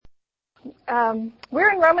We're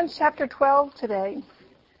in Romans chapter 12 today,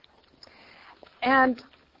 and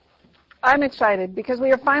I'm excited because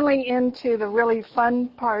we are finally into the really fun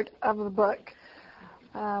part of the book.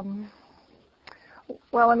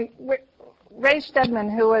 Ray Stedman,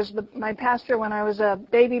 who was my pastor when I was a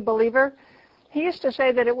baby believer, he used to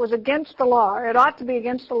say that it was against the law, or it ought to be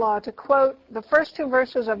against the law, to quote the first two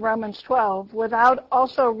verses of Romans 12 without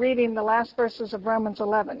also reading the last verses of Romans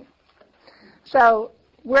 11. So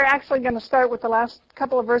we're actually going to start with the last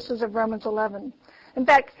couple of verses of Romans 11. In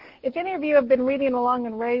fact, if any of you have been reading along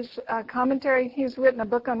in Ray's commentary, he's written a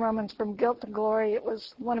book on Romans From Guilt to Glory. It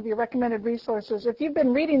was one of your recommended resources. If you've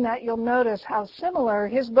been reading that, you'll notice how similar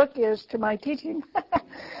his book is to my teaching.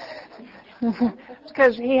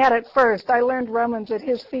 Because he had it first. I learned Romans at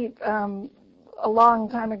his feet a long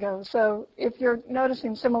time ago. So if you're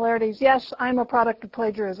noticing similarities, yes, I'm a product of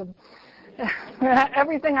plagiarism.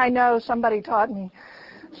 Everything I know, somebody taught me.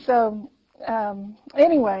 So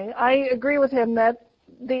anyway, I agree with him that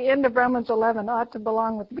the end of Romans 11 ought to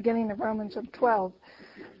belong with the beginning of Romans 12.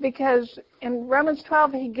 Because in Romans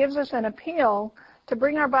 12, he gives us an appeal to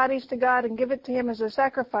bring our bodies to God and give it to him as a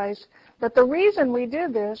sacrifice. But the reason we do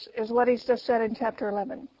this is what he's just said in chapter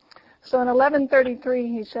 11. So in 11:33,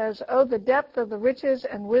 he says, "Oh, the depth of the riches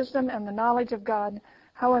and wisdom and the knowledge of God!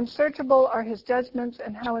 How unsearchable are his judgments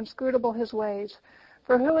and how inscrutable his ways!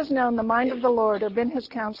 For who has known the mind of the Lord or been his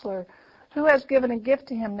counselor? Who has given a gift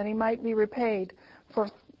to him that he might be repaid? For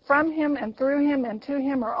from him and through him and to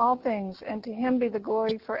him are all things, and to him be the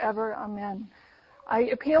glory forever. Amen. I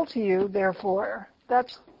appeal to you, therefore."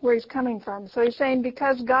 That's where he's coming from. So he's saying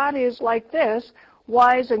because God is like this,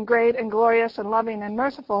 wise and great and glorious and loving and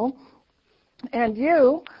merciful, and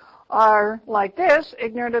you are like this,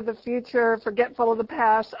 ignorant of the future, forgetful of the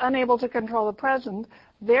past, unable to control the present,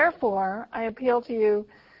 therefore I appeal to you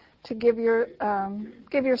to give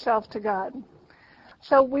yourself to God.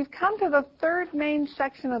 So we've come to the third main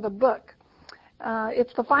section of the book.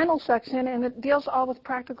 It's the final section, and it deals all with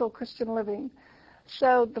practical Christian living.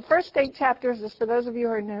 So the first 8 chapters, just for those of you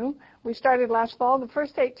who are new, we started last fall. The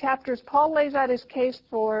first 8 chapters, Paul lays out his case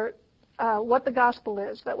for what the gospel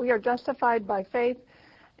is, that we are justified by faith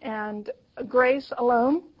and grace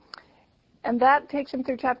alone. And that takes him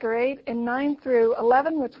through chapter 8. In 9 through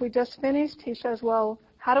 11, which we just finished, he says, well,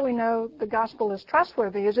 how do we know the gospel is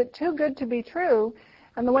trustworthy? Is it too good to be true?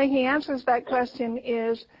 And the way he answers that question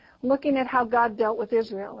is looking at how God dealt with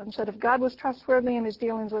Israel. And said if God was trustworthy in his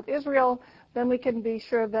dealings with Israel, then we can be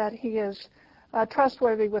sure that he is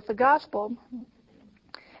trustworthy with the gospel.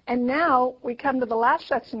 And now we come to the last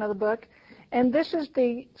section of the book, and this is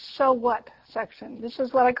the so what section. This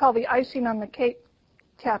is what I call the icing on the cake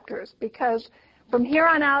chapters, because from here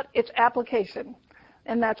on out, it's application.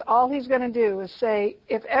 And that's all he's going to do is say,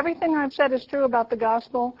 if everything I've said is true about the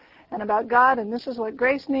gospel and about God, and this is what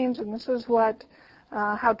grace means, and this is what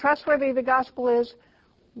how trustworthy the gospel is,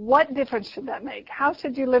 what difference should that make? How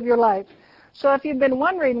should you live your life? So if you've been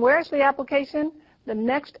wondering, where's the application? The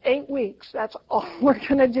next 8 weeks, that's all we're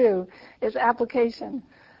going to do is application.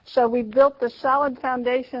 So we built the solid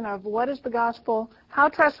foundation of what is the gospel, how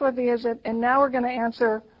trustworthy is it, and now we're going to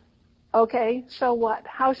answer, okay, so what?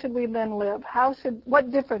 How should we then live?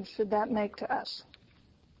 What difference should that make to us?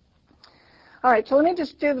 All right, so let me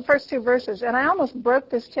just do the first 2 verses. And I almost broke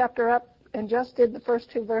this chapter up and just did the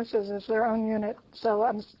first 2 verses as their own unit.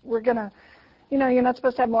 So we're going to, you're not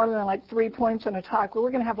supposed to have more than like 3 points in a talk. Well,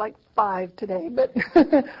 we're going to have like 5 today, but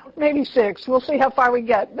maybe 6. We'll see how far we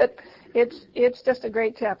get. But it's just a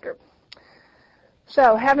great chapter.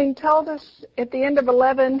 So having told us at the end of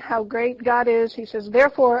 11 how great God is, he says,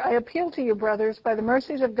 "Therefore I appeal to you, brothers, by the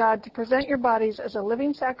mercies of God, to present your bodies as a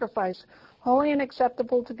living sacrifice, holy and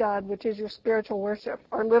acceptable to God, which is your spiritual worship,"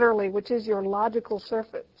 or literally, which is your logical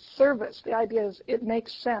service. The idea is it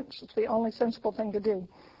makes sense. It's the only sensible thing to do.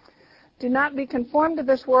 "Do not be conformed to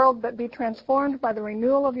this world, but be transformed by the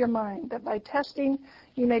renewal of your mind, that by testing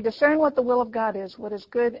you may discern what the will of God is, what is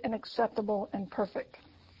good and acceptable and perfect."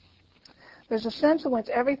 There's a sense in which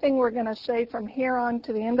everything we're going to say from here on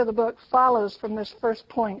to the end of the book follows from this first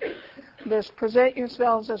point, this present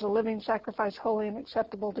yourselves as a living sacrifice, holy and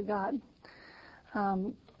acceptable to God.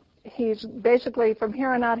 He's basically, from here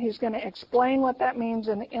on out, he's going to explain what that means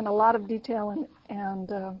in a lot of detail and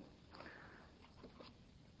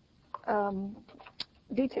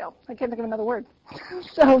detail. I can't think of another word.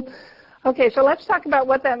 So let's talk about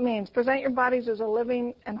what that means. Present your bodies as a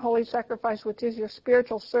living and holy sacrifice, which is your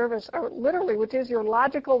spiritual service, or literally, which is your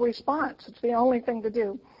logical response. It's the only thing to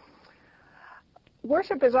do.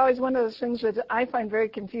 Worship is always one of those things that I find very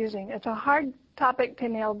confusing. It's a hard topic to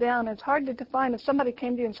nail down. It's hard to define. If somebody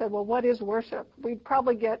came to you and said, well, what is worship? We'd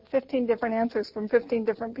probably get 15 different answers from 15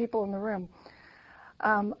 different people in the room.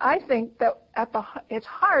 I think that at its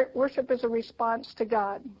heart, worship is a response to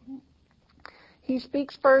God. He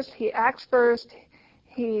speaks first, he acts first,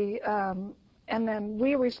 and then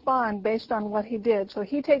we respond based on what he did. So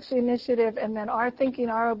he takes the initiative, and then our thinking,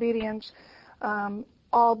 our obedience,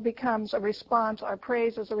 all becomes a response. Our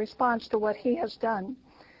praise is a response to what he has done.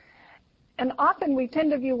 And often we tend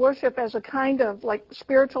to view worship as a kind of like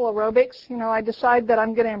spiritual aerobics. You know, I decide that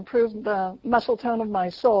I'm going to improve the muscle tone of my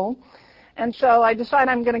soul. And so I decide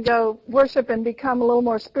I'm going to go worship and become a little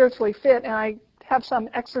more spiritually fit, and I have some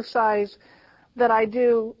exercise that I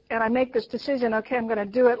do, and I make this decision, okay, I'm going to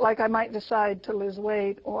do it like I might decide to lose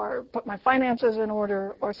weight or put my finances in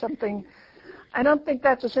order or something. I don't think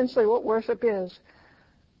that's essentially what worship is.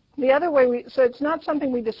 The other way, so it's not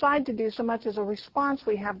something we decide to do so much as a response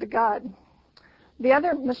we have to God. The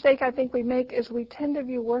other mistake I think we make is we tend to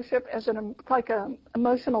view worship as like an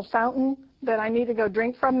emotional fountain that I need to go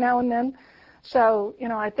drink from now and then. So, you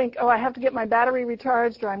know, I think, oh, I have to get my battery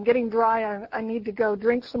recharged, or I'm getting dry, I need to go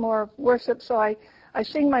drink some more worship. So I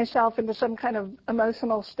sing myself into some kind of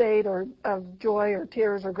emotional state or of joy or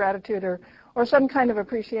tears or gratitude or some kind of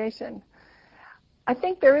appreciation. I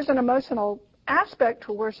think there is an emotional aspect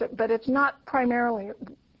to worship, but it's not primarily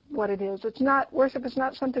what it is. Worship is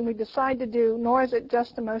not something we decide to do, nor is it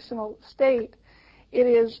just emotional state. It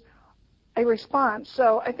is a response.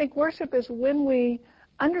 So I think worship is when we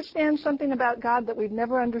understand something about God that we've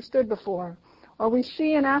never understood before, or we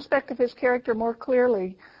see an aspect of his character more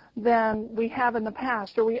clearly than we have in the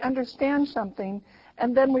past, or we understand something,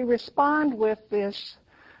 and then we respond with this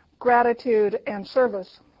gratitude and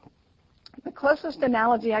service. The closest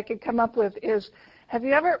analogy I could come up with is, have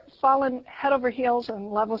you ever fallen head over heels in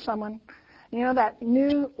love with someone? You know, that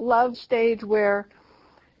new love stage where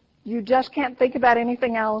you just can't think about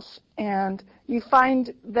anything else, and you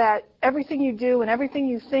find that everything you do and everything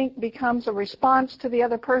you think becomes a response to the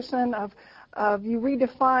other person, of you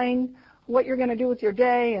redefine what you're going to do with your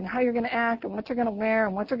day and how you're going to act and what you're going to wear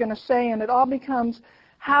and what you're going to say, and it all becomes,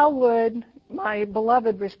 how would my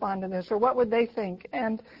beloved respond to this, or what would they think?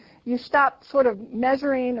 And you stop sort of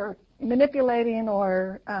measuring or manipulating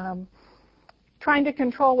or trying to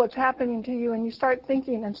control what's happening to you, and you start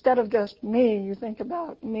thinking, instead of just me, you think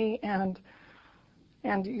about me and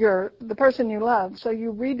the person you love. So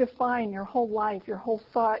you redefine your whole life, your whole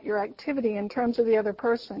thought, your activity in terms of the other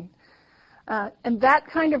person. And that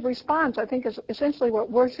kind of response, I think, is essentially what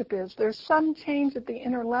worship is. There's some change at the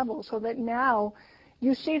inner level so that now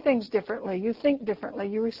you see things differently, you think differently,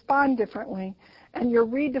 you respond differently, and you're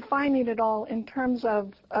redefining it all in terms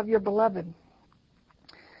of your beloved.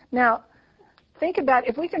 Now, think about,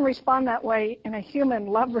 if we can respond that way in a human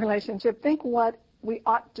love relationship, think what we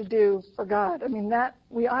ought to do for God. I mean, that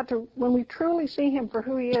we ought to, when we truly see him for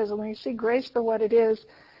who he is, and when we see grace for what it is,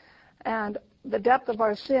 and the depth of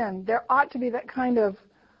our sin, there ought to be that kind of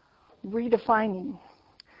redefining.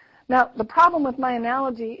 Now, the problem with my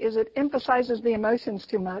analogy is it emphasizes the emotions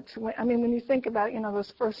too much. I mean, when you think about,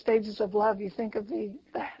 those first stages of love, you think of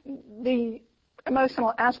the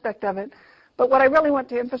emotional aspect of it. But what I really want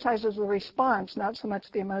to emphasize is the response, not so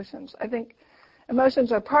much the emotions. I think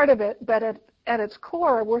emotions are part of it, but at its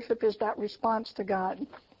core, worship is that response to God.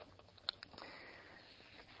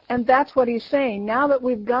 And that's what he's saying. Now that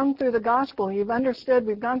we've gone through the gospel, you've understood,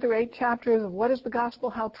 we've gone through 8 chapters of what is the gospel,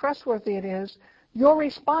 how trustworthy it is, your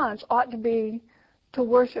response ought to be to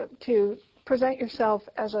worship, to present yourself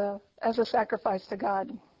as a sacrifice to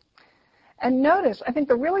God. And notice, I think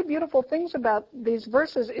the really beautiful things about these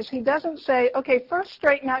verses is he doesn't say, okay, first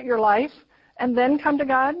straighten out your life and then come to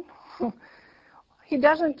God. He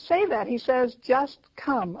doesn't say that. He says, just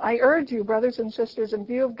come. I urge you, brothers and sisters, in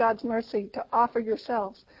view of God's mercy, to offer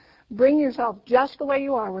yourselves. Bring yourself just the way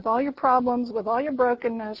you are, with all your problems, with all your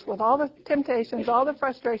brokenness, with all the temptations, all the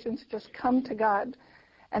frustrations. Just come to God.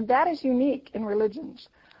 And that is unique in religions.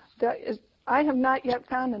 I have not yet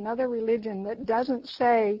found another religion that doesn't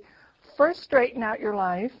say, first straighten out your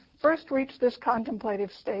life, first reach this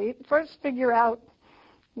contemplative state, first figure out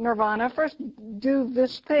nirvana, first do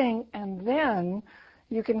this thing, and then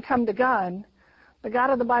you can come to God. The God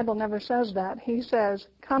of the Bible never says that. He says,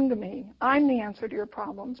 come to me. I'm the answer to your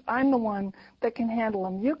problems. I'm the one that can handle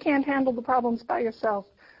them. You can't handle the problems by yourself,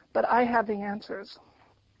 but I have the answers.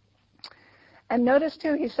 And notice,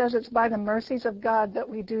 too, he says it's by the mercies of God that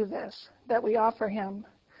we do this, that we offer him.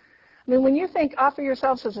 I mean, when you think offer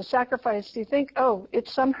yourselves as a sacrifice, do you think, oh,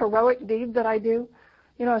 it's some heroic deed that I do?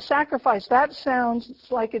 A sacrifice, that sounds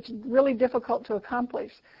like it's really difficult to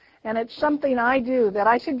accomplish. And it's something I do that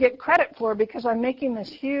I should get credit for because I'm making this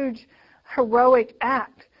huge, heroic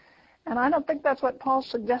act. And I don't think that's what Paul's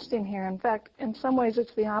suggesting here. In fact, in some ways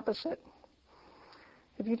it's the opposite.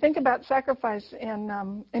 If you think about sacrifice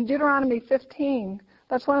in Deuteronomy 15,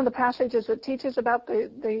 that's one of the passages that teaches about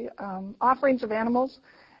the offerings of animals.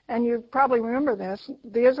 And you probably remember this.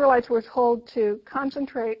 The Israelites were told to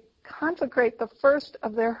consecrate the first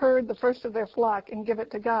of their herd, the first of their flock, and give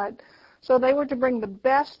it to God. So they were to bring the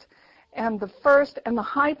best and the first and the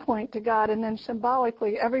high point to God, and then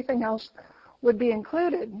symbolically everything else would be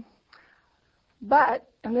included. But,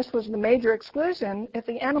 and this was the major exclusion, if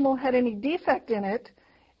the animal had any defect in it,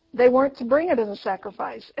 they weren't to bring it as a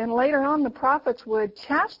sacrifice. And later on, the prophets would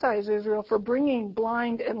chastise Israel for bringing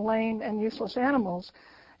blind and lame and useless animals,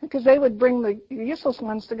 because they would bring the useless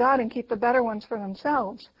ones to God and keep the better ones for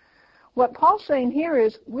themselves. What Paul's saying here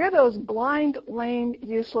is, we're those blind, lame,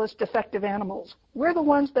 useless, defective animals. We're the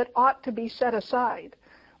ones that ought to be set aside.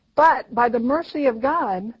 But by the mercy of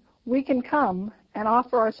God, we can come and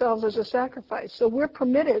offer ourselves as a sacrifice. So we're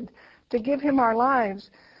permitted to give him our lives.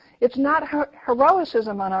 It's not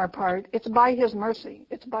heroicism on our part. It's by his mercy.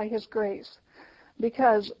 It's by his grace.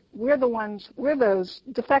 Because we're those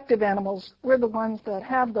defective animals. We're the ones that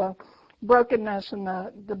have the brokenness and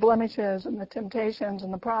the blemishes and the temptations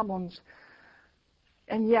and the problems.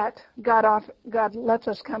 And yet, God lets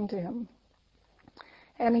us come to him.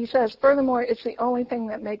 And he says, furthermore, it's the only thing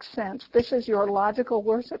that makes sense. This is your logical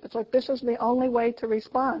worship. It's like this is the only way to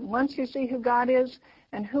respond. Once you see who God is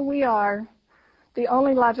and who we are, the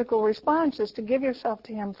only logical response is to give yourself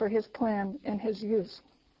to him for his plan and his use.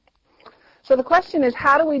 So the question is,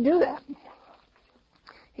 how do we do that?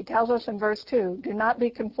 He tells us in verse 2, do not be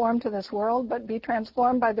conformed to this world, but be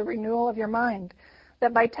transformed by the renewal of your mind,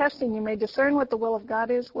 that by testing you may discern what the will of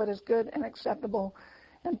God is, what is good and acceptable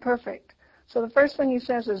and perfect. So the first thing he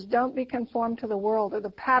says is, don't be conformed to the world or the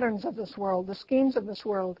patterns of this world, the schemes of this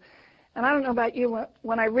world. And I don't know about you,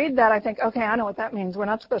 when I read that, I think, okay, I know what that means. We're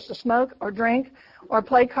not supposed to smoke or drink or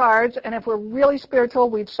play cards, and if we're really spiritual,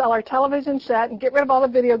 we'd sell our television set and get rid of all the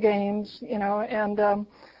video games, and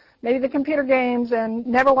maybe the computer games, and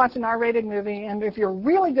never watch an R-rated movie, and if you're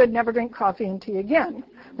really good, never drink coffee and tea again,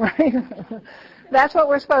 right? That's what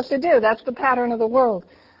we're supposed to do. That's the pattern of the world.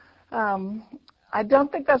 I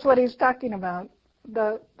don't think that's what he's talking about.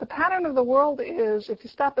 The pattern of the world is, if you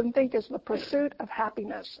stop and think, is the pursuit of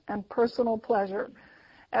happiness and personal pleasure.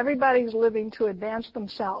 Everybody's living to advance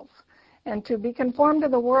themselves. And to be conformed to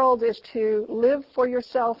the world is to live for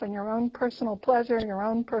yourself and your own personal pleasure, your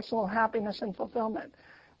own personal happiness and fulfillment.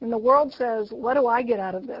 And the world says, what do I get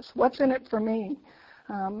out of this? What's in it for me?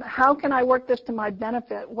 How can I work this to my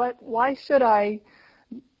benefit? Why should I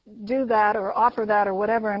do that or offer that or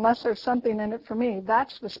whatever unless there's something in it for me?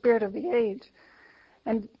 That's the spirit of the age.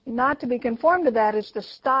 And not to be conformed to that is to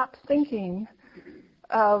stop thinking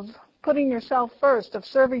of putting yourself first, of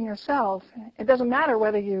serving yourself. It doesn't matter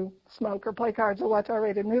whether you smoke or play cards or watch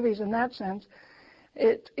R-rated movies in that sense.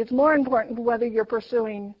 It's more important whether you're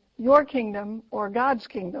pursuing your kingdom or God's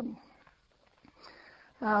kingdom.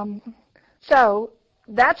 So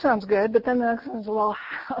that sounds good, but then the question is, well,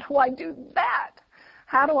 how do I do that?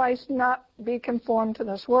 How do I not be conformed to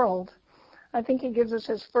this world? I think he gives us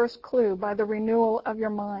his first clue, by the renewal of your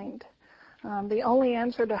mind. The only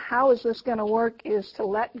answer to how is this going to work is to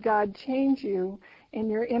let God change you in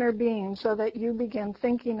your inner being so that you begin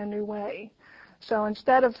thinking a new way. So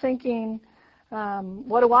instead of thinking,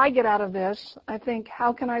 what do I get out of this? I think,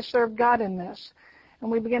 how can I serve God in this?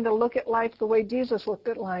 And we begin to look at life the way Jesus looked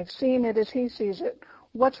at life, seeing it as he sees it.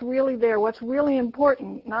 What's really there? What's really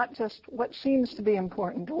important, not just what seems to be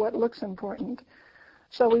important or what looks important.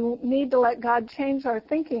 So we need to let God change our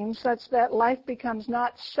thinking such that life becomes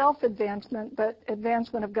not self-advancement, but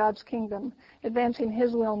advancement of God's kingdom, advancing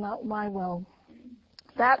his will, not my will.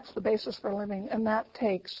 That's the basis for living, and that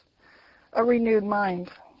takes a renewed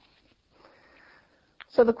mind.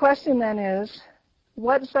 So the question then is,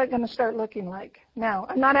 what's that going to start looking like? Now,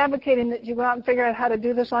 I'm not advocating that you go out and figure out how to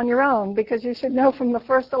do this on your own, because you should know from the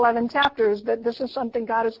first 11 chapters that this is something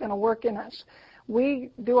God is going to work in us. We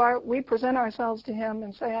present ourselves to him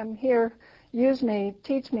and say, I'm here, use me,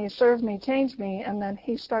 teach me, serve me, change me, and then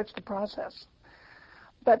he starts the process.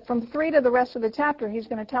 But from 3 to the rest of the chapter, he's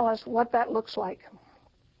going to tell us what that looks like,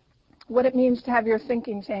 what it means to have your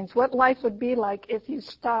thinking changed, what life would be like if you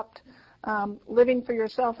stopped living for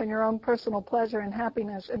yourself and your own personal pleasure and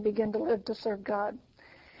happiness and begin to live to serve God.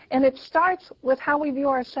 And it starts with how we view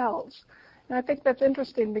ourselves. And I think that's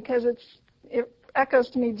interesting because it echoes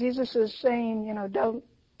to me Jesus is saying, don't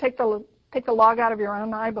take the log out of your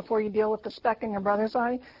own eye before you deal with the speck in your brother's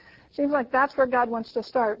eye. Seems like that's where God wants to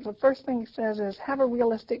start. The first thing he says is, have a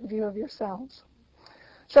realistic view of yourselves.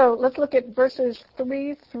 So let's look at verses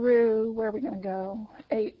 3 through, where are we going to go?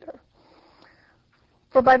 8.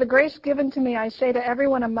 For by the grace given to me, I say to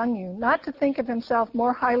everyone among you, not to think of himself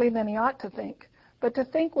more highly than he ought to think, but to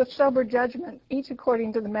think with sober judgment, each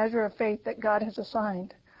according to the measure of faith that God has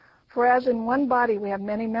assigned. For as in one body we have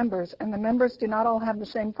many members, and the members do not all have the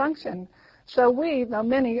same function, so we, though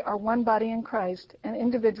many, are one body in Christ, and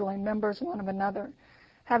individually members one of another.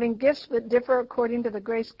 Having gifts that differ according to the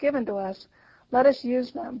grace given to us, let us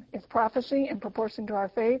use them. If prophecy, in proportion to our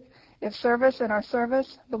faith; if service, in our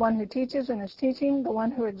service; the one who teaches in his teaching; the one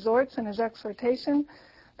who exhorts in his exhortation;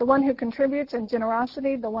 the one who contributes in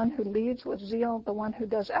generosity; the one who leads with zeal; the one who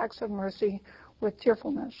does acts of mercy with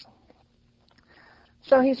cheerfulness.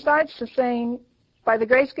 So he starts to saying, by the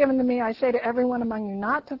grace given to me, I say to everyone among you,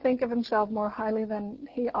 not to think of himself more highly than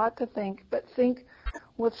he ought to think, but think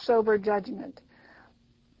with sober judgment.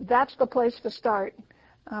 That's the place to start.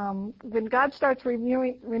 When God starts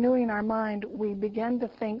renewing our mind, we begin to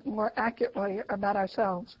think more accurately about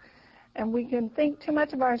ourselves. And we can think too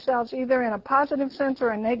much of ourselves either in a positive sense or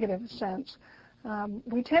a negative sense.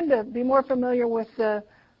 We tend to be more familiar with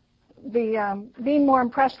being more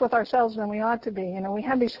impressed with ourselves than we ought to be. You know, we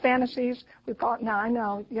have these fantasies. Now, I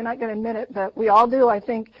know you're not going to admit it, but we all do, I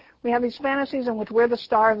think. We have these fantasies in which we're the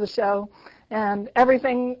star of the show, and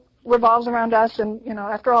everything revolves around us. And, you know,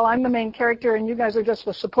 after all, I'm the main character, and you guys are just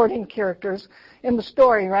the supporting characters in the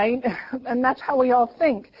story, right? And that's how we all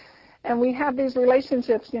think. And we have these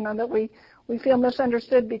relationships, you know, that we feel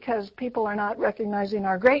misunderstood because people are not recognizing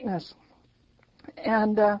our greatness.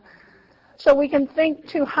 And so we can think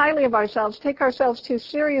too highly of ourselves, take ourselves too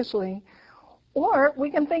seriously, or we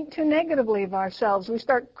can think too negatively of ourselves. We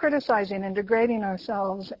start criticizing and degrading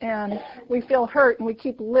ourselves, and we feel hurt, and we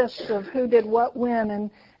keep lists of who did what when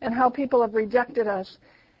and how people have rejected us.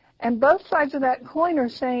 And both sides of that coin are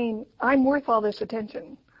saying, I'm worth all this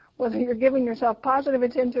attention, whether you're giving yourself positive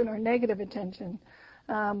attention or negative attention.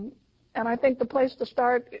 And I think the place to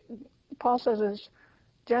start, Paul says, is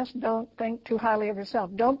just don't think too highly of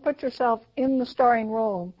yourself. Don't put yourself in the starring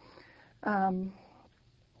role. And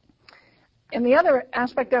the other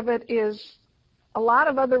aspect of it is a lot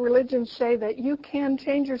of other religions say that you can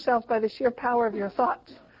change yourself by the sheer power of your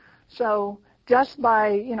thoughts. So just by,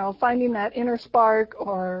 you know, finding that inner spark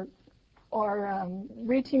or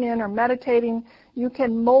reaching in or meditating, you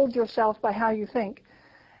can mold yourself by how you think.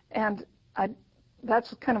 And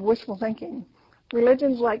that's kind of wishful thinking.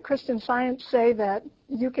 Religions like Christian Science say that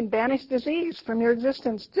you can banish disease from your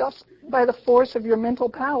existence just by the force of your mental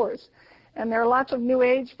powers. And there are lots of New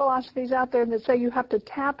Age philosophies out there that say you have to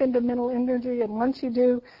tap into mental energy, and once you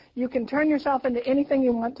do, you can turn yourself into anything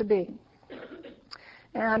you want to be.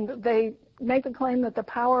 And they make the claim that the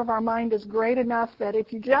power of our mind is great enough that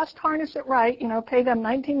if you just harness it right, you know, pay them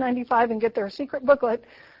 $19.95 and get their secret booklet,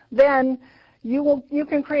 then you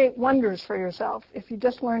can create wonders for yourself if you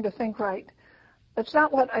just learn to think right. That's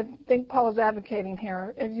not what I think Paul is advocating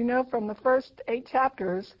here. As you know from the first 8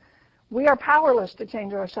 chapters, we are powerless to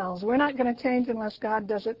change ourselves. We're not going to change unless God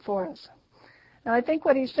does it for us. And I think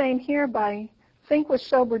what he's saying here by think with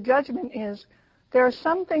sober judgment is there are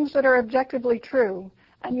some things that are objectively true,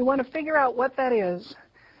 and you want to figure out what that is.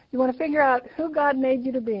 You want to figure out who God made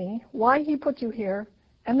you to be, why he put you here,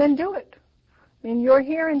 and then do it. I mean, you're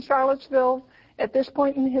here in Charlottesville at this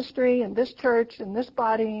point in history, in this church, in this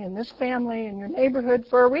body, in this family, in your neighborhood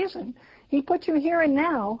for a reason. He put you here and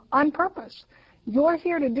now on purpose. You're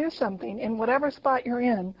here to do something in whatever spot you're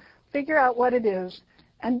in. Figure out what it is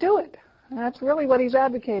and do it. And that's really what he's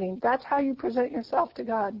advocating. That's how you present yourself to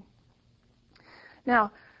God.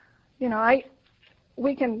 Now, you know,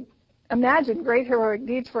 we can imagine great heroic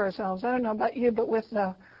deeds for ourselves. I don't know about you, but with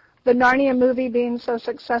the Narnia movie being so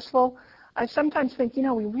successful, I sometimes think, you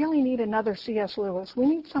know, we really need another C.S. Lewis. We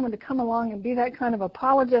need someone to come along and be that kind of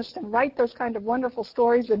apologist and write those kind of wonderful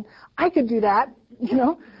stories, and I could do that, you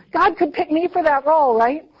know. God could pick me for that role,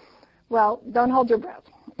 right? Well, don't hold your breath.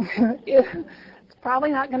 It's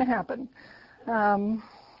probably not going to happen.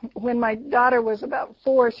 When my daughter was about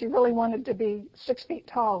 4, she really wanted to be 6 feet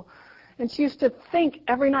tall. And she used to think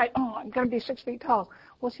every night, oh, I'm going to be 6 feet tall.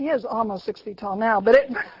 Well, she is almost 6 feet tall now, but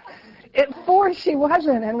at 4 she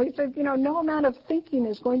wasn't. And we said, you know, no amount of thinking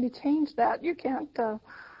is going to change that. You can't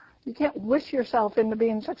wish yourself into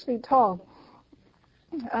being 6 feet tall.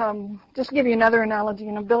 Just to give you another analogy,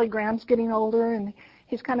 you know, Billy Graham's getting older, and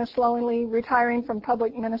he's kind of slowly retiring from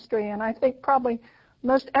public ministry. And I think probably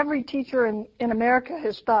most every teacher in America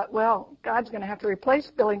has thought, well, God's going to have to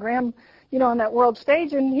replace Billy Graham, you know, on that world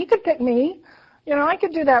stage, and he could pick me. You know, I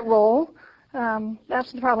could do that role.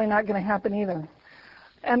 That's probably not going to happen either.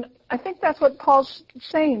 And I think that's what Paul's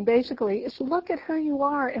saying, basically, is look at who you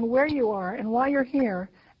are and where you are and why you're here,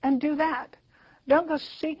 and do that. Don't go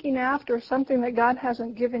seeking after something that God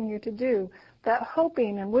hasn't given you to do. That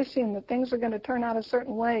hoping and wishing that things are going to turn out a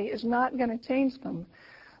certain way is not going to change them.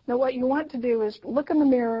 Now, what you want to do is look in the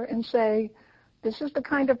mirror and say, this is the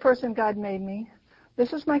kind of person God made me.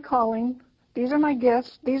 This is my calling. These are my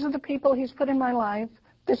gifts. These are the people He's put in my life.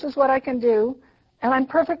 This is what I can do, and I'm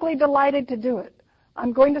perfectly delighted to do it.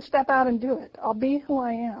 I'm going to step out and do it. I'll be who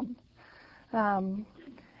I am.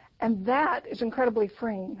 And that is incredibly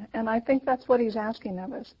freeing, and I think that's what He's asking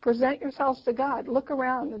of us. Present yourselves to God. Look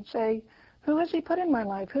around and say, who has He put in my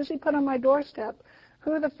life? Who's He put on my doorstep?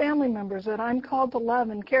 Who are the family members that I'm called to love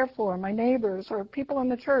and care for, my neighbors or people in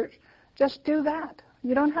the church? Just do that.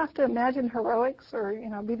 You don't have to imagine heroics or,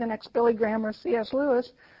 be the next Billy Graham or C.S.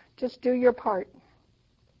 Lewis. Just do your part.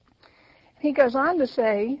 He goes on to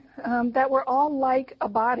say that we're all like a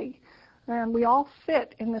body, and we all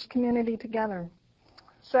fit in this community together.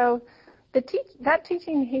 So that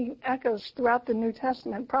teaching he echoes throughout the New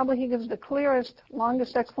Testament. Probably he gives the clearest,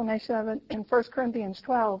 longest explanation of it in 1 Corinthians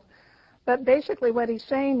 12. But basically what he's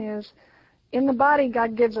saying is, in the body,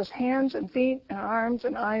 God gives us hands and feet and arms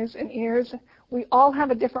and eyes and ears. We all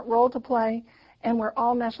have a different role to play, and we're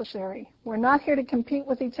all necessary. We're not here to compete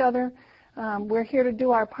with each other. We're here to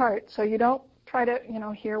do our part. So you don't try to,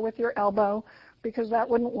 hear with your elbow, because that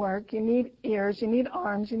wouldn't work. You need ears, you need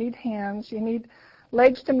arms, you need hands, you need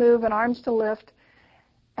legs to move and arms to lift.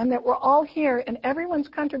 And that we're all here, and everyone's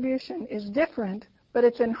contribution is different, but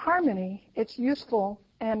it's in harmony, it's useful,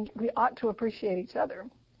 and we ought to appreciate each other.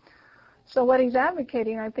 So what he's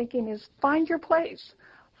advocating, I'm thinking, is find your place.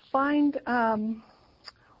 Find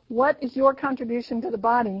what is your contribution to the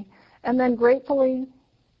body, and then gratefully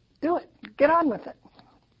do it. Get on with it.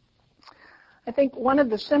 I think one of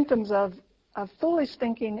the symptoms of foolish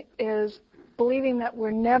thinking is believing that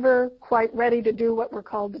we're never quite ready to do what we're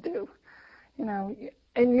called to do.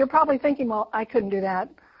 And you're probably thinking, well, I couldn't do that.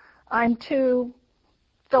 I'm too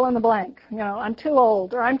fill in the blank. I'm too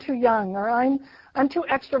old, or I'm too young, or I'm too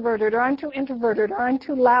extroverted, or I'm too introverted, or I'm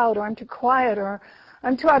too loud, or I'm too quiet, or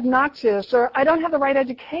I'm too obnoxious, or I don't have the right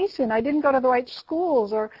education, I didn't go to the right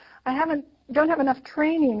schools, or I don't have enough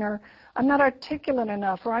training, or I'm not articulate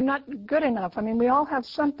enough, or I'm not good enough. We all have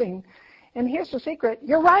something. And here's the secret.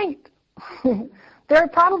 You're right. There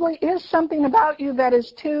probably is something about you that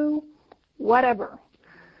is too whatever.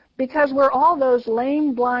 Because we're all those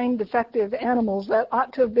lame, blind, defective animals that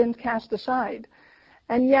ought to have been cast aside.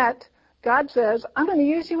 And yet, God says, I'm going to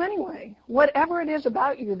use you anyway. Whatever it is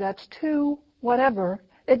about you that's too whatever,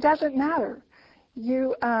 it doesn't matter.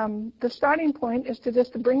 The starting point is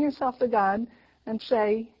to bring yourself to God and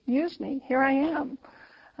say, use me. Here I am.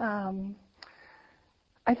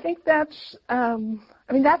 I think that's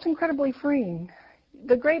incredibly freeing.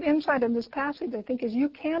 The great insight of this passage, I think, is you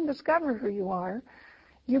can discover who you are.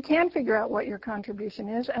 You can figure out what your contribution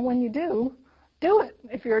is, and when you do it.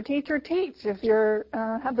 If you're a teacher, teach. If you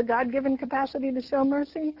have the God-given capacity to show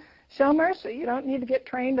mercy, show mercy. You don't need to get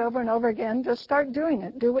trained over and over again. Just start doing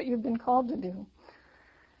it. Do what you've been called to do.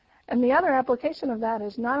 And the other application of that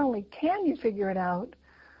is not only can you figure it out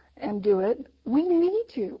and do it, we need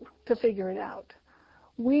you to figure it out.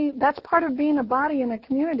 That's part of being a body in a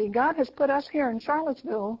community. God has put us here in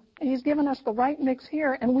Charlottesville, and He's given us the right mix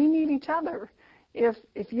here, and we need each other.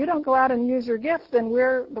 If you don't go out and use your gift, then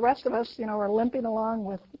the rest of us, are limping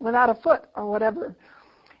along without a foot or whatever.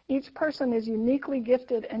 Each person is uniquely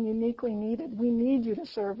gifted and uniquely needed. We need you to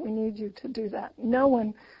serve. We need you to do that.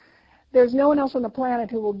 There's no one else on the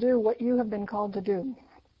planet who will do what you have been called to do.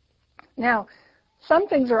 Now, some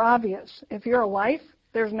things are obvious. If you're a wife,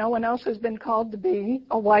 there's no one else who's been called to be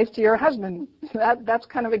a wife to your husband. That's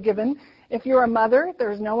kind of a given. If you're a mother,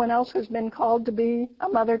 there's no one else who's been called to be a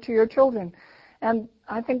mother to your children. And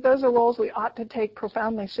I think those are roles we ought to take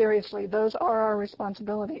profoundly seriously. Those are our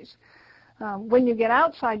responsibilities. When you get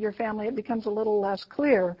outside your family, it becomes a little less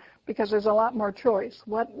clear because there's a lot more choice.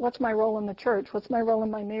 What's my role in the church? What's my role in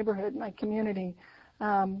my neighborhood, my community?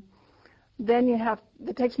 Then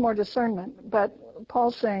it takes more discernment. But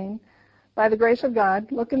Paul's saying, by the grace of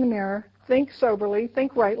God, look in the mirror, think soberly,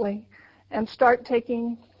 think rightly, and start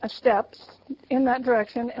taking steps in that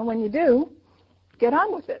direction. And when you do, get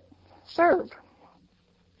on with it. Serve.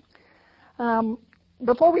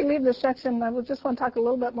 Before we leave this section, I just want to talk a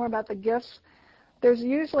little bit more about the gifts. There's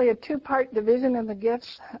usually a two-part division of the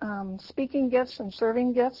gifts, speaking gifts and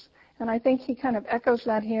serving gifts, and I think he kind of echoes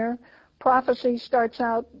that here. Prophecy starts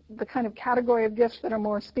out the kind of category of gifts that are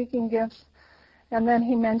more speaking gifts, And then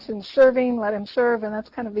he mentions serving, let him serve, and that's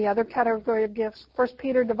kind of the other category of gifts. 1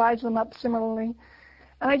 Peter divides them up similarly.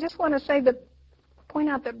 And I just want to point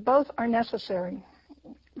out that both are necessary.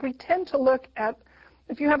 We tend to look at,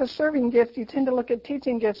 if you have a serving gift, you tend to look at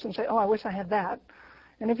teaching gifts and say, oh, I wish I had that.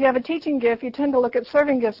 And if you have a teaching gift, you tend to look at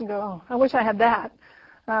serving gifts and go, oh, I wish I had that.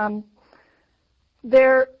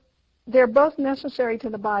 They're both necessary to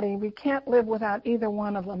the body. We can't live without either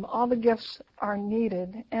one of them. All the gifts are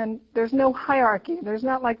needed, and there's no hierarchy. There's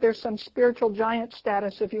not like there's some spiritual giant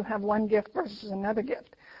status if you have one gift versus another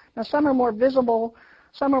gift. Now, some are more visible,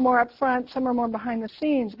 some are more up front, some are more behind the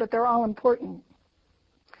scenes, but they're all important.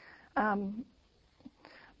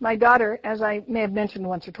 My daughter, as I may have mentioned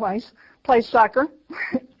once or twice, plays soccer,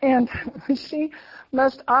 and she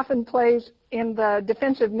most often plays in the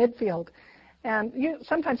defensive midfield. And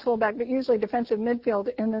sometimes fullback, but usually defensive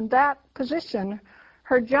midfield. And in that position,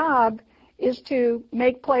 her job is to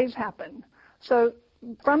make plays happen. So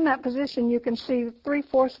from that position, you can see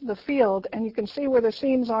 3/4 of the field, and you can see where the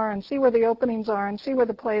seams are and see where the openings are and see where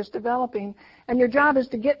the play is developing. And your job is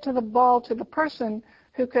to get to the ball to the person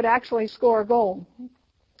who could actually score a goal.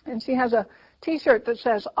 And she has a T-shirt that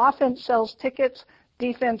says, offense sells tickets,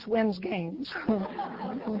 defense wins games.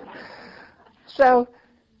 So,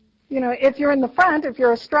 if you're in the front, if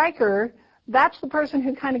you're a striker, that's the person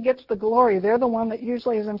who kind of gets the glory. They're the one that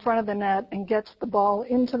usually is in front of the net and gets the ball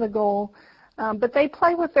into the goal. But they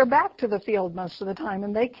play with their back to the field most of the time,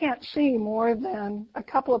 and they can't see more than a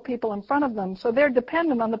couple of people in front of them. So they're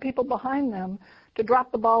dependent on the people behind them to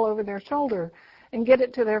drop the ball over their shoulder and get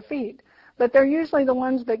it to their feet. But they're usually the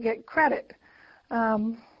ones that get credit.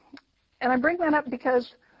 And I bring that up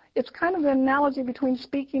because it's kind of an analogy between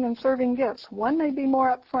speaking and serving gifts. One may be more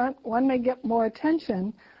up front, one may get more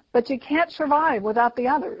attention, but you can't survive without the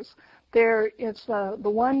others. It's the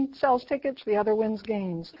one sells tickets, the other wins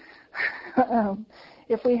games.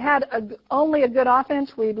 If we had only a good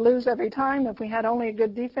offense, we'd lose every time. If we had only a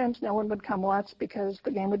good defense, no one would come watch because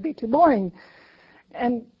the game would be too boring.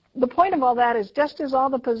 And the point of all that is just as all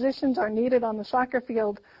the positions are needed on the soccer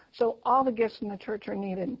field, so all the gifts in the church are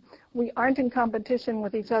needed. We aren't in competition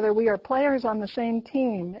with each other. We are players on the same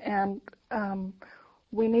team, and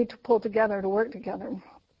we need to pull together to work together.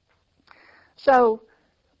 So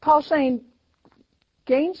Paul's saying,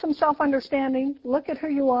 gain some self-understanding, look at who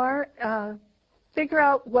you are, figure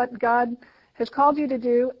out what God has called you to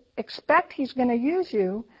do, expect he's going to use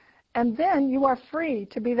you, and then you are free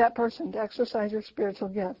to be that person, to exercise your spiritual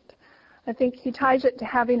gift. I think he ties it to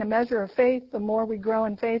having a measure of faith. The more we grow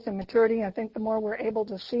in faith and maturity, I think the more we're able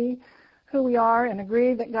to see who we are and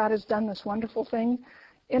agree that God has done this wonderful thing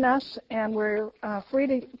in us, and we're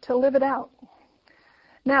free to live it out.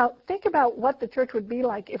 Now, think about what the church would be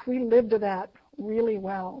like if we lived that really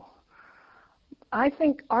well. I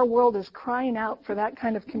think our world is crying out for that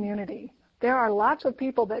kind of community. There are lots of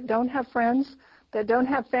people that don't have friends, that don't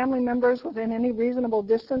have family members within any reasonable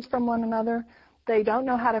distance from one another. They don't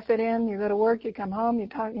know how to fit in. You go to work, you come home, you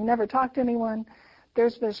never talk to anyone.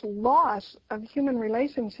 There's this loss of human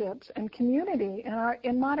relationships and community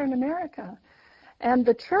in modern America. And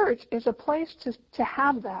the church is a place to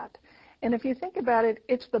have that. And if you think about it,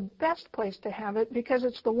 it's the best place to have it because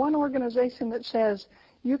it's the one organization that says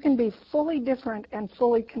you can be fully different and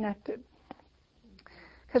fully connected.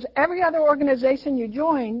 Because every other organization you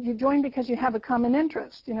join because you have a common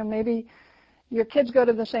interest. Maybe your kids go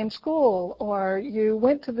to the same school, or you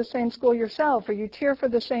went to the same school yourself, or you cheer for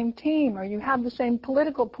the same team, or you have the same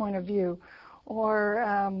political point of view,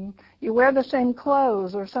 or you wear the same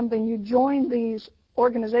clothes or something. You join these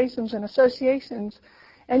organizations and associations,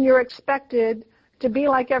 and you're expected to be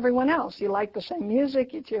like everyone else. You like the same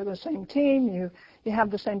music, you cheer the same team, you have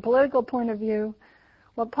the same political point of view.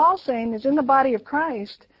 What Paul's saying is in the body of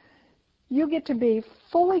Christ, you get to be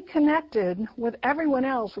fully connected with everyone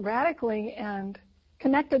else, radically and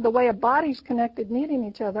connected the way a body's connected, needing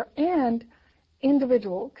each other, and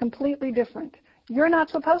individual, completely different. You're not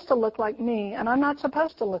supposed to look like me, and I'm not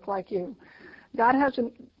supposed to look like you. God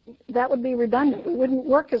hasn't, that would be redundant. We wouldn't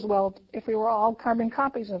work as well if we were all carbon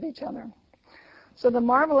copies of each other. So the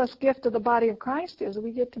marvelous gift of the body of Christ is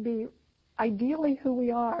we get to be ideally who we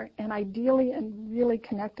are and ideally and really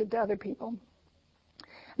connected to other people.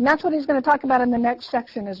 And that's what he's going to talk about in the next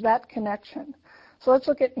section, is that connection. So let's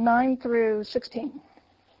look at 9 through 16.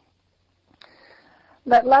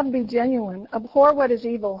 Let love be genuine. Abhor what is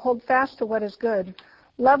evil. Hold fast to what is good.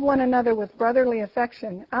 Love one another with brotherly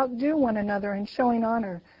affection. Outdo one another in showing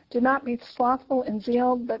honor. Do not be slothful in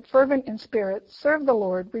zeal, but fervent in spirit. Serve the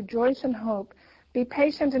Lord. Rejoice in hope. Be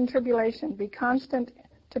patient in tribulation. Be constant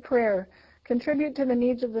to prayer. Contribute to the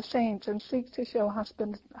needs of the saints and seek to show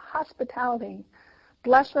hospitality.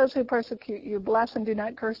 Bless those who persecute you. Bless and do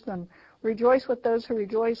not curse them. Rejoice with those who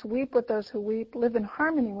rejoice. Weep with those who weep. Live in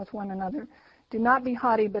harmony with one another. Do not be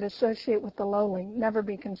haughty, but associate with the lowly. Never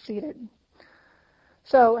be conceited.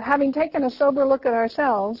 So having taken a sober look at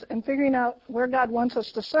ourselves and figuring out where God wants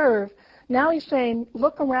us to serve, now he's saying,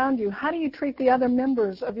 look around you. How do you treat the other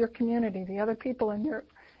members of your community, the other people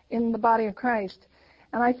in the body of Christ?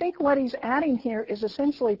 And I think what he's adding here is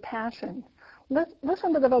essentially passion.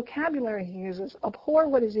 Listen to the vocabulary he uses. Abhor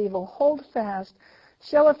what is evil. Hold fast.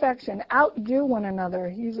 Show affection. Outdo one another.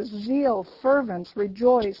 He uses zeal, fervence,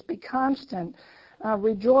 rejoice, be constant,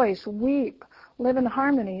 rejoice, weep, live in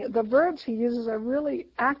harmony. The verbs he uses are really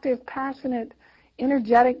active, passionate,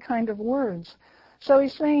 energetic kind of words. So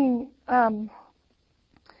he's saying,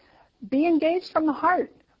 be engaged from the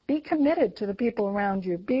heart. Be committed to the people around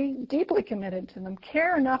you. Be deeply committed to them.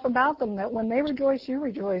 Care enough about them that when they rejoice, you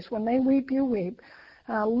rejoice. When they weep, you weep.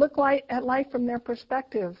 Look at life from their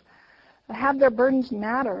perspective. Have their burdens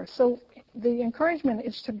matter. So the encouragement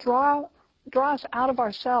is to draw us out of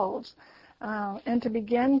ourselves and to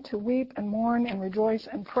begin to weep and mourn and rejoice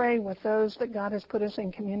and pray with those that God has put us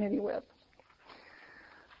in community with.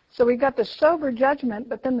 So we've got this sober judgment,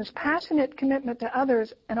 but then this passionate commitment to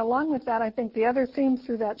others, and along with that, I think the other theme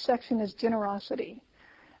through that section is generosity.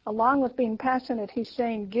 Along with being passionate, he's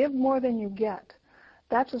saying, give more than you get.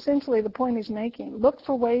 That's essentially the point he's making. Look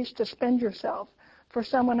for ways to spend yourself for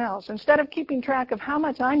someone else. Instead of keeping track of how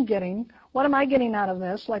much I'm getting, what am I getting out of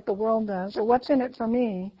this, like the world does, or what's in it for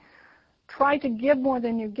me, try to give more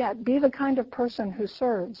than you get. Be the kind of person who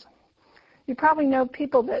serves. You probably know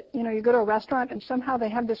people that, you go to a restaurant and somehow they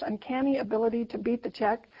have this uncanny ability to beat the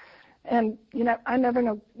check. And, I never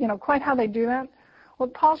know, quite how they do that.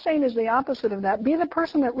 What Paul's saying is the opposite of that. Be the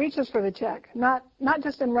person that reaches for the check, not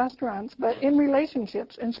just in restaurants, but in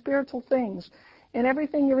relationships, in spiritual things, in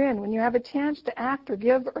everything you're in. When you have a chance to act or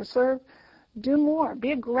give or serve, do more.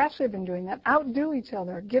 Be aggressive in doing that. Outdo each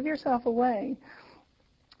other. Give yourself away.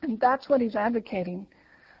 And that's what he's advocating.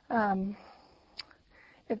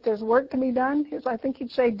 If there's work to be done, I think he'd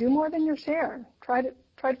say, do more than your share. Try to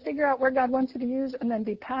figure out where God wants you to use, and then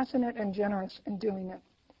be passionate and generous in doing it.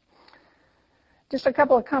 Just a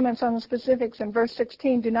couple of comments on the specifics. In verse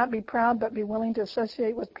 16, do not be proud, but be willing to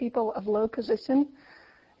associate with people of low position.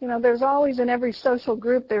 There's always in every social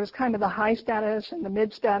group, there's kind of the high status and the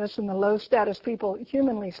mid status and the low status people,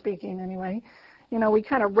 humanly speaking anyway. We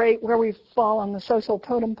kind of rate where we fall on the social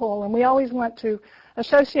totem pole, and we always want to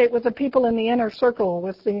associate with the people in the inner circle,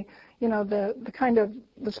 with the kind of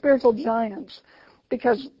the spiritual giants,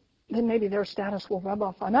 because then maybe their status will rub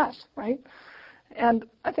off on us, right? And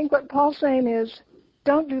I think what Paul's saying is,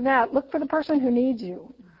 don't do that. Look for the person who needs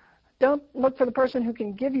you. Don't look for the person who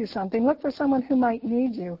can give you something. Look for someone who might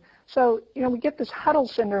need you. So, we get this huddle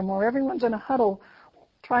syndrome where everyone's in a huddle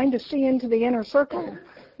trying to see into the inner circle.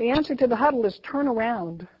 The answer to the huddle is turn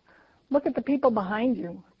around. Look at the people behind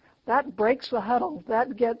you. That breaks the huddle.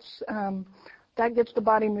 That gets the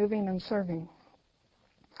body moving and serving.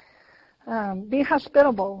 Be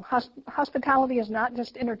hospitable. Hospitality is not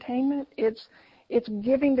just entertainment. It's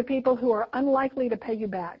giving to people who are unlikely to pay you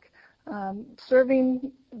back.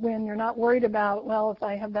 Serving when you're not worried about, well, if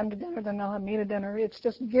I have them to dinner, then they'll have me to dinner. It's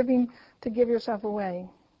just giving to give yourself away.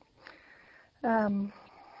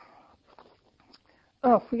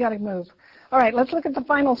 We got to move. All right, let's look at the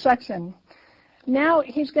final section. Now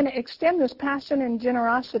he's going to extend this passion and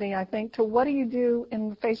generosity, I think, to what do you do in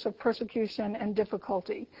the face of persecution and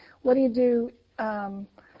difficulty? What do you do?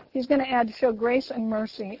 He's going to add show grace and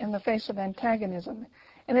mercy in the face of antagonism.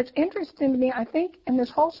 And it's interesting to me, I think in this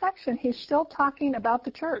whole section, he's still talking about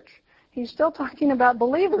the church. He's still talking about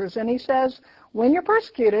believers. And he says, when you're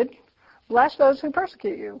persecuted, bless those who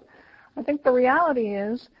persecute you. I think the reality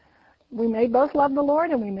is we may both love the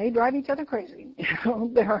Lord and we may drive each other crazy.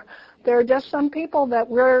 There are just some people that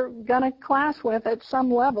we're going to clash with at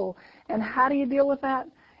some level. And how do you deal with that?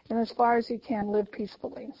 And as far as you can, live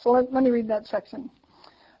peacefully. So let me read that section.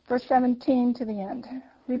 Verse 17 to the end.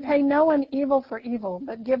 Repay no one evil for evil,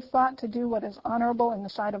 but give thought to do what is honorable in the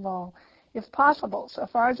sight of all. If possible, so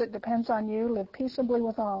far as it depends on you, live peaceably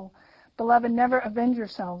with all. Beloved, never avenge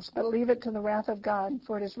yourselves, but leave it to the wrath of God,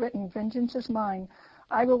 for it is written, vengeance is mine,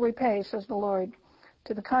 I will repay, says the Lord.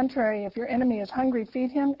 To the contrary, if your enemy is hungry,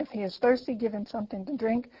 feed him. If he is thirsty, give him something to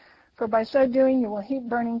drink. For by so doing, you will heap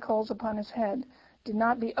burning coals upon his head. Do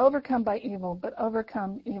not be overcome by evil, but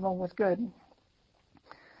overcome evil with good.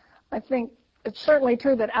 I think it's certainly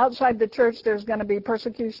true that outside the church there's going to be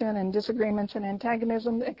persecution and disagreements and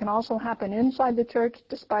antagonism. It can also happen inside the church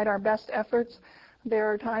despite our best efforts.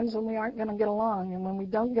 there are times when we aren't going to get along, and when we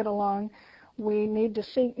don't get along, we need to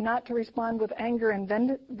seek not to respond with anger and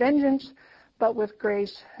vengeance, but with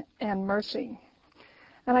grace and mercy.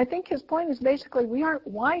 And I think his point is basically we aren't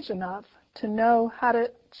wise enough to know how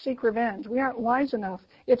to seek revenge. We aren't wise enough.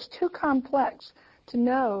 It's too complex to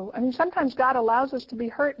know. I mean, sometimes God allows us to be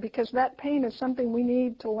hurt because that pain is something we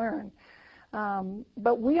need to learn.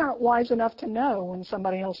 But we aren't wise enough to know when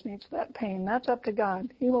somebody else needs that pain. That's up to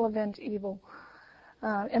God. He will avenge evil.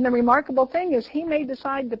 And the remarkable thing is he may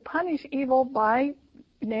decide to punish evil by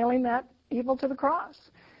nailing that evil to the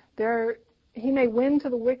cross. He may win to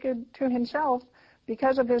the wicked to himself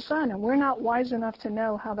because of his son, and we're not wise enough to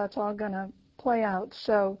know how that's all going to play out.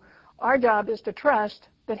 So our job is to trust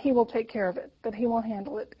that he will take care of it, that he will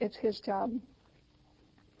handle it. It's his job.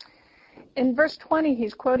 In verse 20,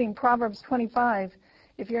 he's quoting Proverbs 25.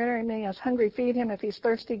 If your enemy is hungry, feed him. If he's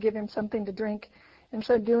thirsty, give him something to drink. In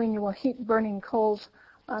so doing, you will heap burning coals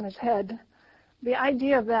on his head. The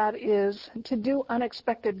idea of that is to do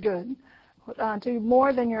unexpected good, to do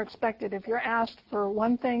more than you're expected. If you're asked for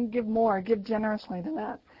one thing, give more, give generously to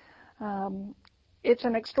that. It's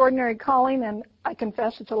an extraordinary calling, and I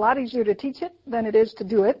confess it's a lot easier to teach it than it is to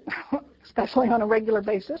do it, especially on a regular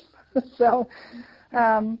basis.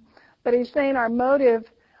 But he's saying our motive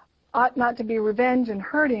ought not to be revenge and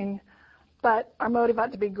hurting, but our motive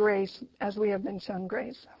ought to be grace, as we have been shown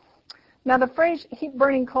grace. Now, the phrase heap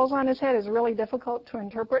burning coals on his head is really difficult to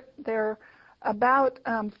interpret. There are about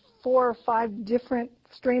 4 or 5 different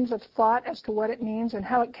streams of thought as to what it means and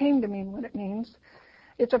how it came to mean what it means.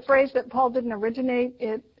 It's a phrase that Paul didn't originate.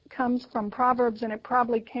 It comes from Proverbs, and it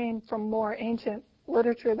probably came from more ancient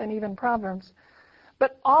literature than even Proverbs.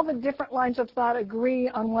 But all the different lines of thought agree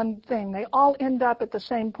on one thing. They all end up at the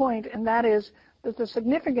same point, and that is that the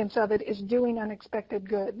significance of it is doing unexpected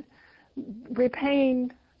good,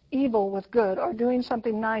 repaying evil with good, or doing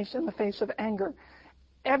something nice in the face of anger.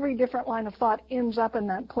 Every different line of thought ends up in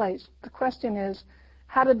that place. The question is,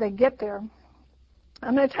 how did they get there?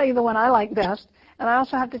 I'm going to tell you the one I like best, and I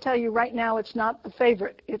also have to tell you right now it's not the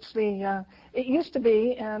favorite. It used to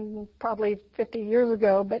be, and probably 50 years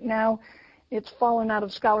ago, but now it's fallen out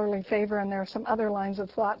of scholarly favor, and there are some other lines of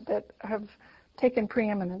thought that have taken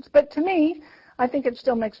preeminence. But to me, I think it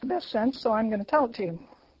still makes the best sense, so I'm going to tell it to you.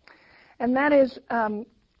 And that is, in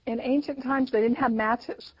ancient times, they didn't have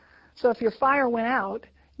matches. So if your fire went out,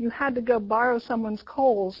 you had to go borrow someone's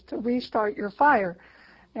coals to restart your fire.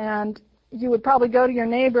 And you would probably go to your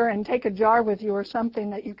neighbor and take a jar with you or something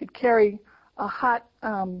that you could carry a hot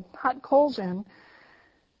coals in.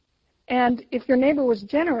 And if your neighbor was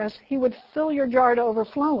generous, he would fill your jar to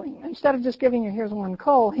overflowing. Instead of just giving you, here's one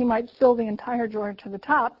coal, he might fill the entire jar to the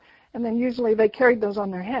top. And then usually they carried those on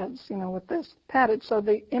their heads, with this padded. So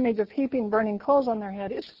the image of heaping burning coals on their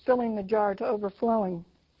head is filling the jar to overflowing.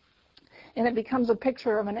 And it becomes a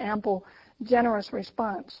picture of an ample, generous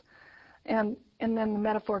response. And then the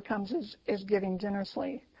metaphor comes as giving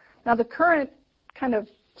generously. Now the current kind of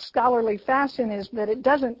scholarly fashion is that it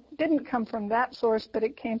didn't come from that source, but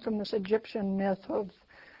it came from this Egyptian myth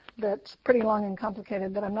that's pretty long and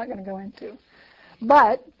complicated that I'm not going to go into.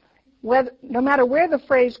 But no matter where the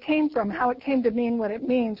phrase came from, how it came to mean what it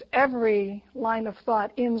means, every line of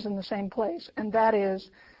thought ends in the same place, and that is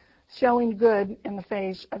showing good in the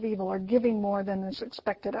face of evil, or giving more than is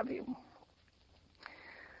expected of you.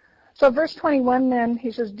 So verse 21 then, he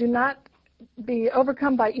says, do not be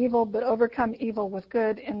overcome by evil, but overcome evil with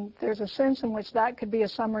good. And there's a sense in which that could be a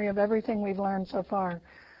summary of everything we've learned so far.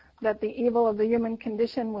 That the evil of the human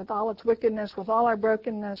condition, with all its wickedness, with all our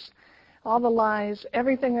brokenness, all the lies,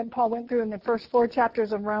 everything that Paul went through in the first 4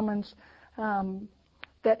 chapters of Romans,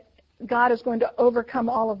 that God is going to overcome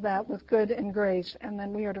all of that with good and grace, and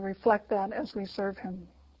then we are to reflect that as we serve him.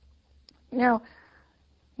 Now,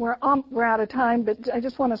 we're out of time, but I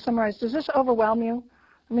just want to summarize. Does this overwhelm you?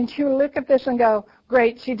 I mean, you look at this and go,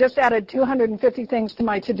 great, she just added 250 things to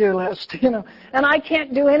my to-do list, and I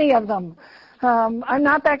can't do any of them. I'm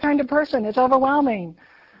not that kind of person. It's overwhelming.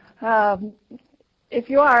 If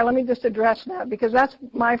you are, let me just address that, because that's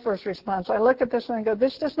my first response. I look at this and I go,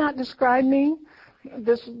 this does not describe me.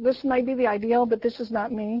 This might be the ideal, but this is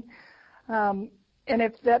not me. And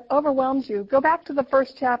if that overwhelms you, go back to the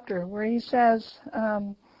first chapter where he says,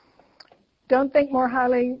 don't think more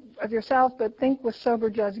highly of yourself, but think with sober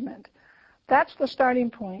judgment. That's the starting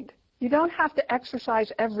point. You don't have to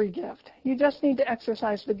exercise every gift. You just need to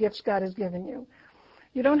exercise the gifts God has given you.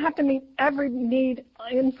 You don't have to meet every need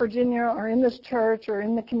in Virginia or in this church or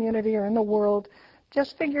in the community or in the world.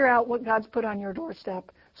 Just figure out what God's put on your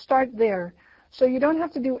doorstep. Start there. So you don't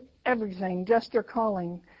have to do everything, just your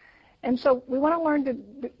calling. And so we want to learn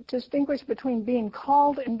to distinguish between being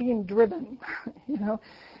called and being driven. You know,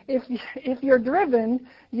 if you're driven,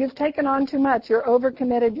 you've taken on too much. You're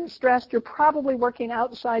overcommitted. You're stressed. You're probably working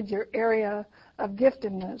outside your area of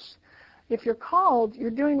giftedness. If you're called, you're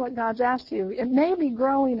doing what God's asked you. It may be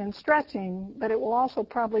growing and stretching, but it will also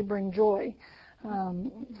probably bring joy.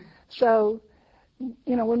 So,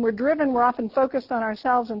 you know, when we're driven, we're often focused on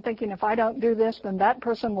ourselves and thinking, if I don't do this, then that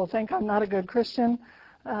person will think I'm not a good Christian.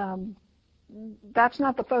 That's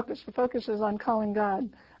not the focus. The focus is on calling God,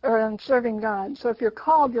 or on serving God. So if you're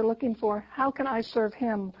called, you're looking for, how can I serve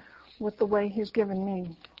him with the way he's given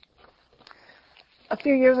me? A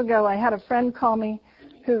few years ago, I had a friend call me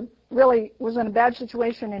who really was in a bad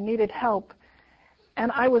situation and needed help.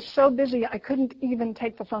 And I was so busy, I couldn't even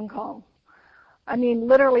take the phone call. I mean,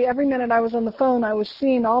 literally every minute I was on the phone, I was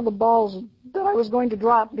seeing all the balls that I was going to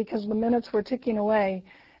drop because the minutes were ticking away.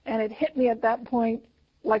 And it hit me at that point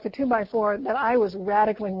like a 2x4 that I was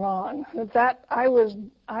radically wrong, that I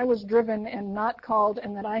was driven and not called,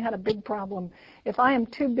 and that I had a big problem. If I am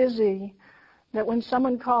too busy, that when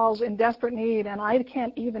someone calls in desperate need and I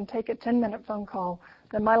can't even take a 10-minute phone call,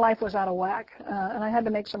 then my life was out of whack, and I had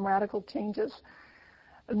to make some radical changes.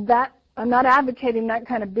 That I'm not advocating that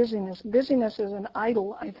kind of busyness. Busyness is an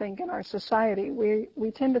idol, I think, in our society.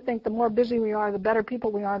 We tend to think the more busy we are, the better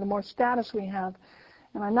people we are, the more status we have.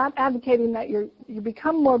 And I'm not advocating that you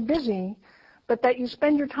become more busy, but that you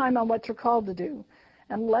spend your time on what you're called to do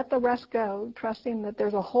and let the rest go, trusting that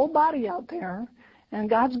there's a whole body out there, and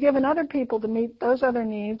God's given other people to meet those other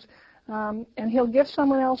needs, and he'll give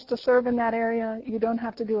someone else to serve in that area. You don't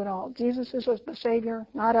have to do it all. Jesus is the Savior,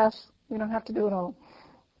 not us. We don't have to do it all.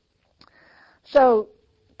 So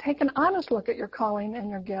take an honest look at your calling and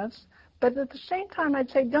your gifts, but at the same time,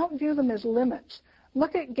 I'd say don't view them as limits.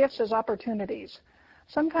 Look at gifts as opportunities.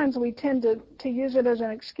 Sometimes we tend to use it as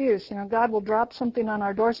an excuse. You know, God will drop something on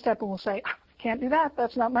our doorstep and we'll say, can't do that.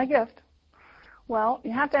 That's not my gift. Well,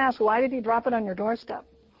 you have to ask, why did he drop it on your doorstep?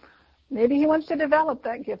 Maybe he wants to develop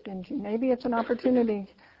that gift in you. Maybe it's an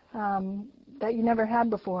opportunity that you never had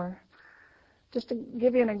before. Just to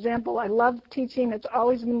give you an example, I love teaching. It's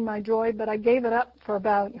always been my joy, but I gave it up for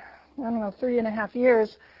about, 3.5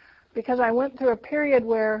 years because I went through a period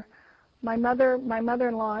where my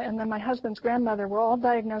mother-in-law, and then my husband's grandmother were all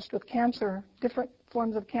diagnosed with cancer, different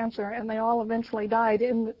forms of cancer, and they all eventually died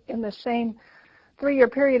in the same 3-year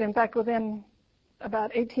period, in fact, within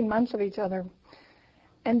about 18 months of each other.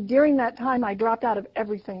 And during that time, I dropped out of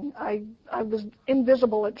everything. I was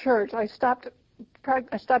invisible at church. I stopped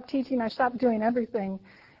teaching. I stopped doing everything.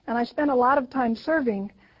 And I spent a lot of time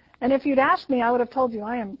serving. And if you'd asked me, I would have told you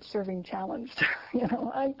I am serving challenged.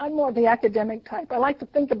 I'm more the academic type. I like to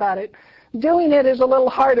think about it. Doing it is a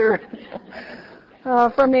little harder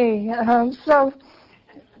for me. So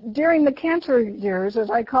during the cancer years,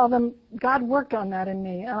 as I call them, God worked on that in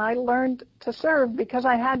me, and I learned to serve because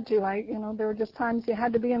I had to. There were just times you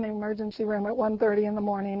had to be in the emergency room at 1:30 in the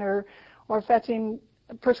morning, or fetching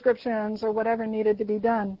prescriptions or whatever needed to be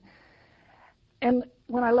done. And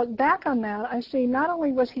when I look back on that, I see not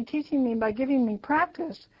only was he teaching me by giving me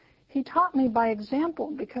practice, he taught me by example,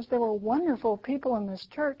 because there were wonderful people in this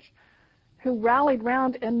church who rallied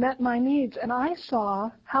round and met my needs, and I saw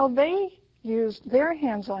how they used their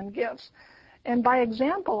hands-on gifts. And by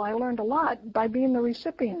example, I learned a lot by being the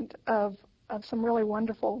recipient of some really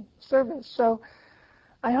wonderful service. So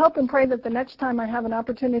I hope and pray that the next time I have an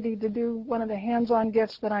opportunity to do one of the hands-on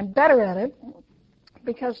gifts that I'm better at it,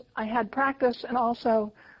 because I had practice and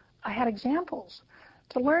also I had examples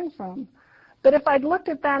to learn from. But if I'd looked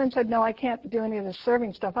at that and said, no, I can't do any of this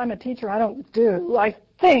serving stuff, I'm a teacher, I don't do, I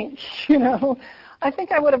think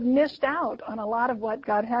I would have missed out on a lot of what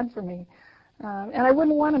God had for me. And I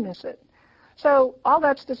wouldn't want to miss it. So all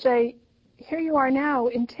that's to say, here you are now.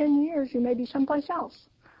 In 10 years, you may be someplace else.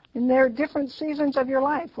 And there are different seasons of your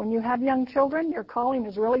life. When you have young children, your calling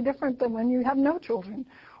is really different than when you have no children,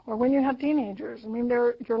 or when you have teenagers. I mean,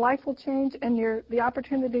 your life will change, and the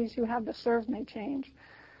opportunities you have to serve may change.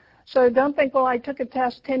 So don't think, well, I took a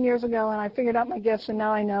test 10 years ago, and I figured out my gifts, and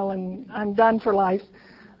now I know, and I'm done for life.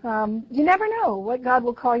 You never know what God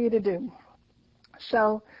will call you to do.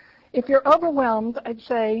 So if you're overwhelmed, I'd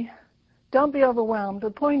say don't be overwhelmed. The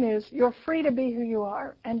point is you're free to be who you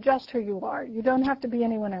are and just who you are. You don't have to be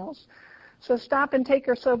anyone else. So stop and take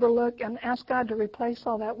a sober look and ask God to replace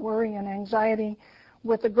all that worry and anxiety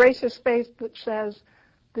with a gracious faith that says,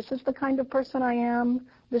 this is the kind of person I am.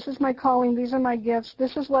 This is my calling. These are my gifts.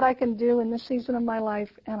 This is what I can do in this season of my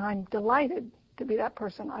life, and I'm delighted to be that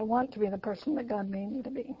person. I want to be the person that God made me to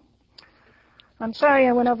be. I'm sorry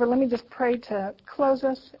I went over. Let me just pray to close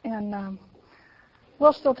us, and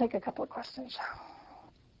We'll still take a couple of questions.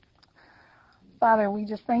 Father, we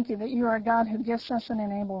just thank you that you are a God who gifts us and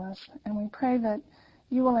enables us. And we pray that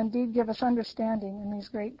you will indeed give us understanding in these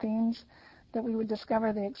great themes, that we would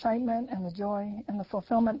discover the excitement and the joy and the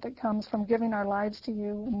fulfillment that comes from giving our lives to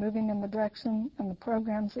you and moving in the direction and the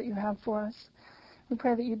programs that you have for us. We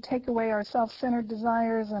pray that you'd take away our self-centered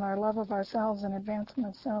desires and our love of ourselves and advancement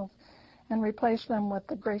of self and replace them with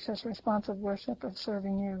the gracious, responsive worship of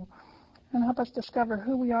serving you. And help us discover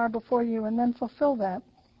who we are before you and then fulfill that,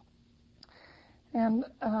 and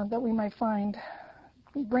that we may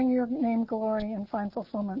bring your name glory and find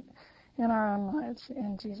fulfillment in our own lives.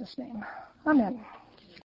 In Jesus' name, amen.